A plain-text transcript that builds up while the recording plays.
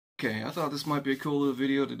Okay, I thought this might be a cool little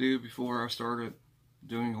video to do before I started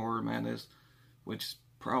doing Horror Madness, which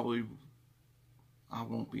probably I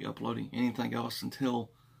won't be uploading anything else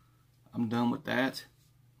until I'm done with that.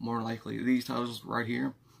 More likely these titles right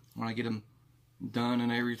here, when I get them done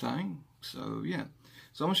and everything. So yeah,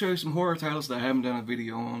 so I'm going to show you some horror titles that I haven't done a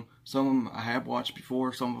video on. Some of them I have watched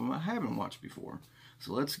before, some of them I haven't watched before.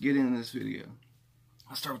 So let's get into this video.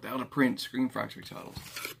 I'll start with the out of print Scream Factory titles.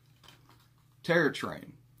 Terror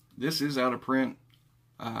Train. This is out of print.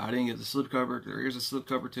 I didn't get the slipcover. There is a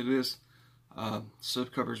slipcover to this.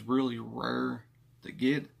 Slipcover is really rare to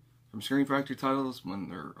get from Scream Factory titles when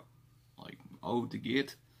they're like old to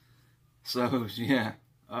get. So yeah.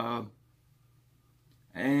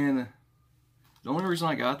 And the only reason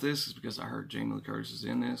I got this is because I heard Jamie Lee Curtis is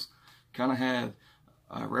in this. Kind of had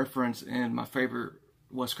a reference in my favorite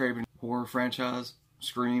Wes Craven horror franchise,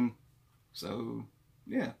 Scream. So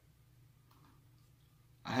yeah,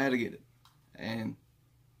 I had to get it. And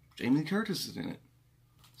Jamie Lee Curtis is in it.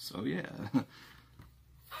 So yeah.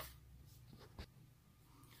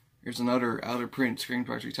 Here's another out of print Scream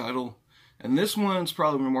Factory title. And this one's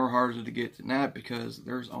probably more harder to get than that because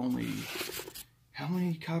there's only, how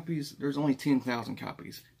many copies? There's only 10,000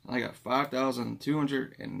 copies. And I got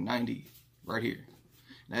 5,290 right here.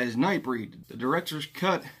 That is Nightbreed, the director's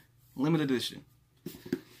cut limited edition.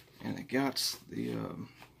 And it got the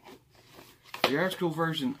theatrical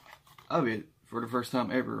version of it for the first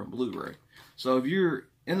time ever on Blu-ray. So if you're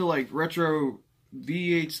into like retro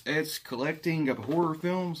VHS collecting of horror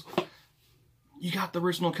films, you got the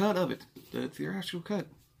original cut of it, the theatrical cut.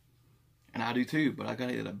 And I do too, but I got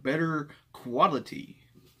it at a better quality.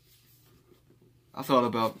 I thought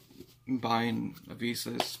about buying a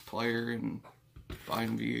VHS player and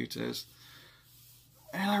buying VHS.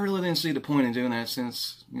 And I really didn't see the point in doing that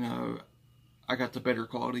since, you know, I got the better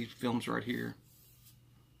quality films right here.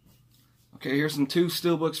 Okay, here's some two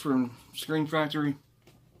steelbooks from Scream Factory.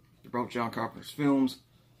 They're both John Carpenter's films,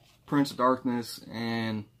 Prince of Darkness,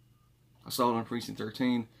 and I saw it on Precinct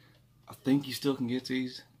 13. I think you still can get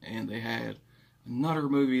these. And they had another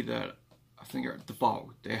movie that I think, The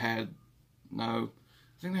Fog. They had, no,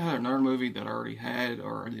 I think they had another movie that I already had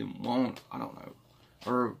or I didn't want. I don't know.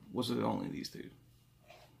 Or was it only these two?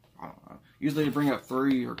 I don't know. Usually they bring up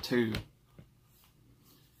 3 or 2.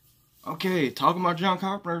 Okay, talking about John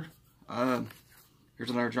Carpenter. Here's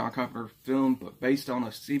another John Carpenter film, but based on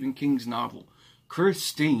a Stephen King's novel,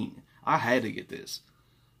 Christine. I had to get this.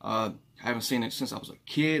 I haven't seen it since I was a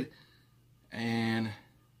kid, and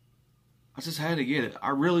I just had to get it. I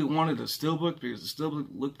really wanted a steelbook because the steelbook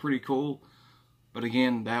looked pretty cool, but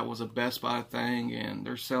again, that was a Best Buy thing, and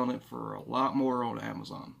they're selling it for a lot more on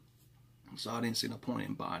Amazon. So I didn't see no point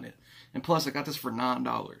in buying it. And plus, I got this for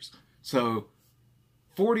 $9. So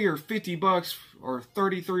 40 or 50 bucks or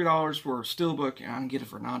 $33 for a steelbook, and I can get it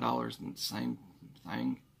for $9 and the same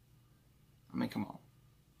thing. I mean, come on.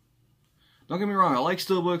 Don't get me wrong, I like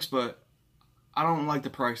steelbooks, but I don't like the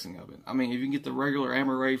pricing of it. I mean, if you can get the regular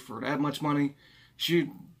Amaray for that much money, you should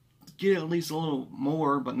get at least a little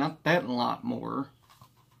more, but not that a lot more.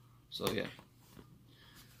 So yeah.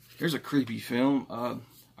 Here's a creepy film. I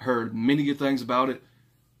heard many good things about it.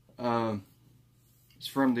 It's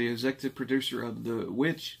from the executive producer of The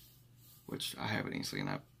Witch, which I haven't even seen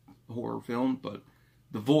that horror film, but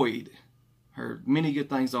The Void. Heard many good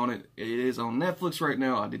things on it. It is on Netflix right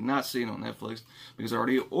now. I did not see it on Netflix because I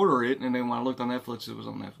already ordered it, and then when I looked on Netflix, it was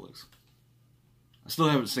on Netflix. I still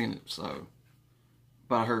haven't seen it, so.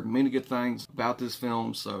 But I heard many good things about this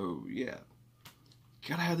film, so yeah. You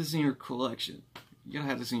gotta have this in your collection. You gotta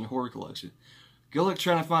have this in your horror collection. Good luck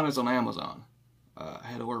trying to find this on Amazon. I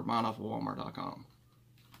had to order mine off of Walmart.com.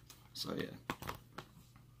 So yeah.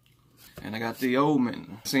 And I got The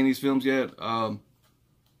Omen. Seen these films yet?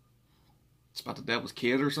 It's about the Devil's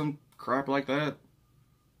Kid or some crap like that.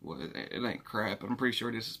 Well, it ain't crap, but I'm pretty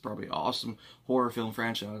sure this is probably an awesome horror film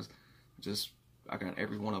franchise. I got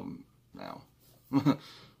every one of them now.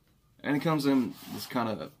 And it comes in this kind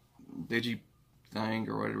of digi thing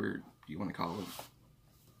or whatever you want to call it.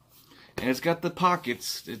 And it's got the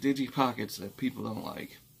pockets, the digi pockets that people don't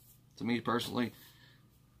like. To me personally,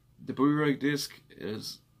 the Blu-ray disc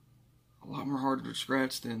is a lot more harder to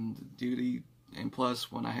scratch than the DVD. And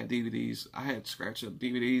plus, when I had DVDs, I had scratch up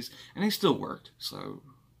DVDs, and they still worked. So,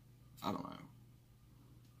 I don't know.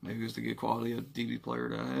 Maybe it was the good quality of DVD player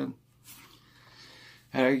that I had.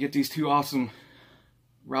 Had to get these two awesome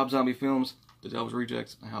Rob Zombie films, The Devil's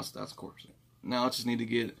Rejects and House of Thousand Corpses. Now I just need to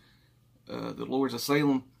get The Lords of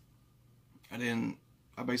Salem, and then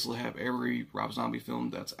I basically have every Rob Zombie film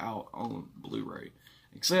that's out on Blu-ray.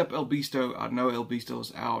 Except El Beasto, I know El Beasto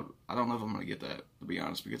is out. I don't know if I'm going to get that, to be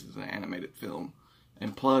honest, because it's an animated film.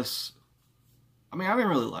 And plus, I mean, I didn't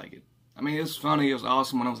really like it. I mean, it was funny, it was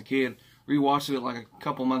awesome when I was a kid. Rewatched it like a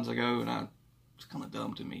couple months ago, and it was kind of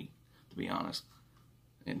dumb to me, to be honest.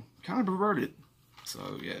 And kind of perverted.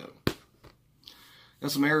 So, yeah.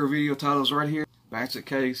 Got some error video titles right here. Basket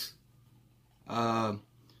case.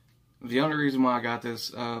 The only reason why I got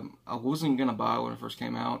this, I wasn't going to buy it when it first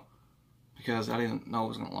came out because I didn't know I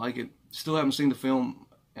was going to like it. Still haven't seen the film.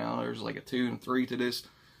 You know, there's like a 2 and 3 to this.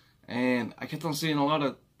 And I kept on seeing a lot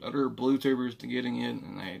of other Blu-tubers getting it,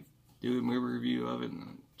 and they do a movie review of it, and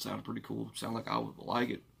it sounded pretty cool. It sounded like I would like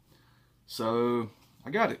it. So, I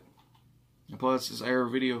got it. And plus, it's error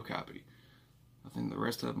video copy. I think the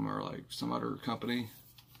rest of them are like some other company.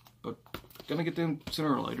 But, gonna get them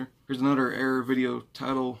sooner or later. Here's another error video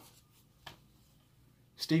title.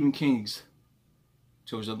 Stephen King's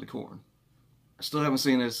Children of the Corn. I still haven't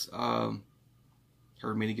seen this. Heard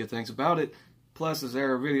many good things about it. Plus, it's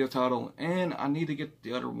error video title, and I need to get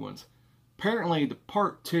the other ones. Apparently, the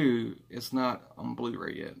part 2 is not on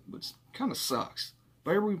Blu-ray yet, which kind of sucks.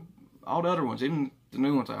 But all the other ones, even the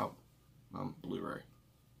new ones, out on Blu-ray.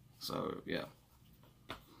 So, yeah.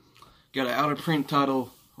 Got an out of print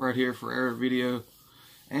title right here for error video,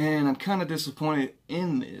 and I'm kind of disappointed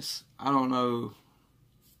in this. I don't know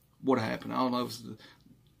what happened. I don't know if it's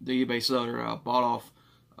the eBay seller I bought off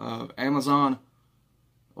of Amazon,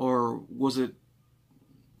 or was it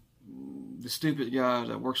the stupid guy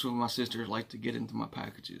that works with my sisters like to get into my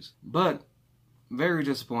packages. But very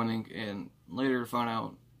disappointing, and later to find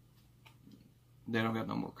out they don't got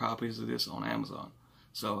no more copies of this on Amazon.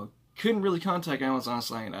 So couldn't really contact Amazon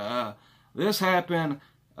saying, this happened,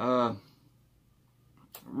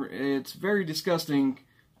 it's very disgusting,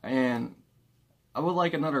 and I would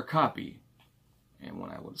like another copy. And when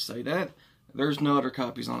I would say that, there's no other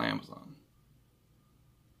copies on Amazon.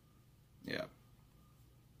 Yeah.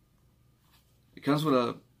 It comes with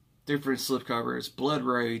a different slipcover. It's Blood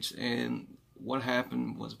Rage, and what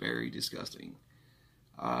happened was very disgusting.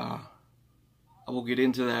 I will get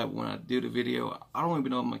into that when I do the video. I don't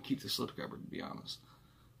even know if I'm going to keep the slipcover, to be honest.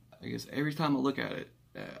 I guess every time I look at it,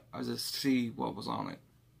 I just see what was on it.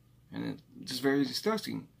 And it's just very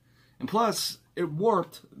disgusting. And plus, it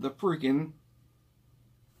warped the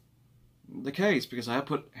case, because I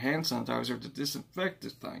put hand sanitizer to disinfect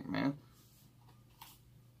this thing, man.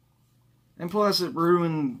 And plus, it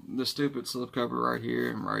ruined the stupid slipcover right here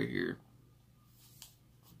and right here.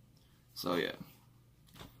 So, yeah.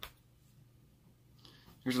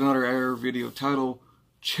 Here's another error video title,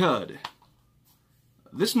 Chud.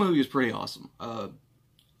 This movie is pretty awesome. I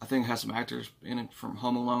think it has some actors in it from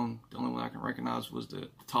Home Alone. The only one I can recognize was the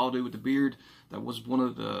tall dude with the beard that was one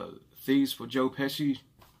of the thieves for Joe Pesci.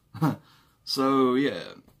 So,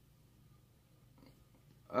 yeah.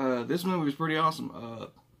 This movie is pretty awesome.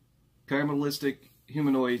 Cannibalistic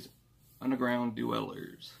humanoid underground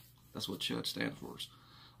dwellers. That's what CHUD stands for.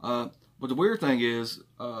 But the weird thing is,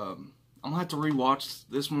 I'm going to have to rewatch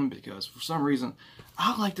this one because for some reason,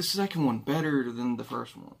 I like the second one better than the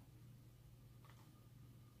first one.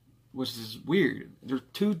 Which is weird. They're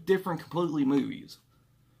two different completely movies.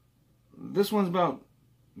 This one's about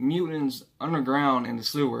mutants underground in the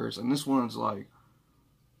sewers, and this one's like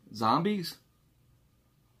zombies?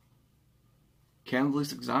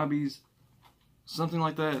 Cannibalistic zombies? Something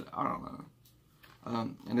like that? I don't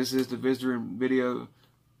know. And this is the Vestron video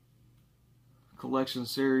collection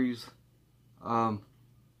series. I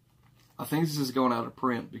think this is going out of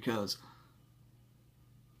print because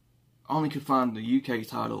I only could find the UK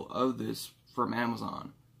title of this from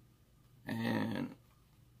Amazon. And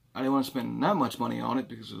I didn't want to spend that much money on it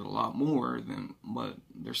because it's a lot more than what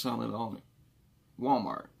they're selling it on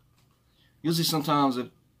Walmart. Usually sometimes if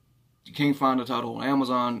you can't find the title on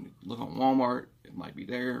Amazon, look on Walmart, it might be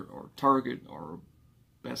there, or Target, or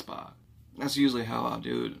Best Buy. That's usually how I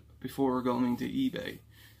do it before going to eBay.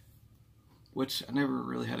 Which I never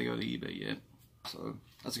really had to go to eBay yet. So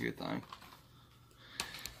that's a good thing.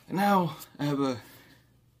 And now I have a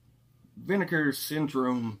Vinegar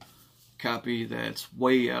Syndrome copy that's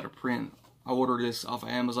way out of print. I ordered this off of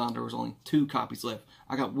Amazon. There was only 2 copies left.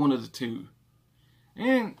 I got one of the 2.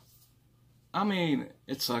 And I mean,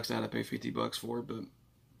 it sucks that I paid $50 for it, but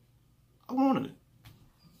I wanted it.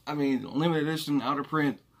 I mean, limited edition, out of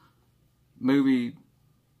print movie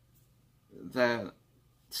that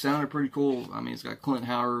sounded pretty cool. I mean, it's got Clint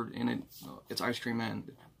Howard in it. It's Ice Cream Man.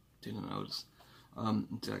 Didn't notice.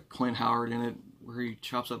 It's got Clint Howard in it, where he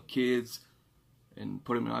chops up kids and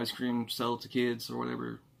put them in ice cream, sell it to kids or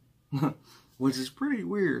whatever. Which is pretty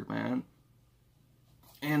weird, man.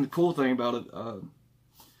 And the cool thing about it,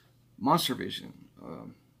 Monster Vision.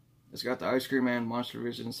 It's got the Ice Cream Man Monster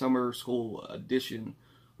Vision Summer School Edition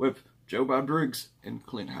with Joe Bob Briggs and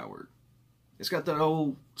Clint Howard. It's got that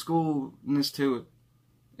old schoolness to it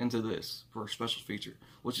into this for a special feature,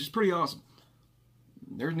 which is pretty awesome.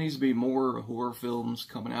 There needs to be more horror films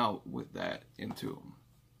coming out with that into them.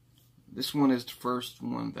 This one is the first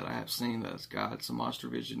one that I have seen that's got some Monster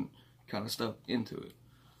Vision kind of stuff into it,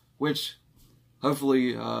 which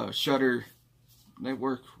hopefully Shudder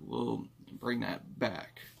Network will bring that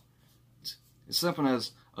back. It's something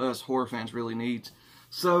as us horror fans really need.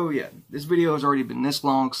 So yeah, this video has already been this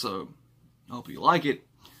long, so I hope you like it.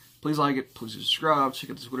 Please like it, please subscribe,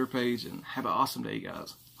 check out the Twitter page, and have an awesome day,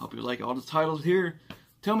 guys. Hope you like all the titles here.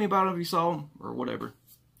 Tell me about it if you saw them, or whatever.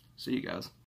 See you guys.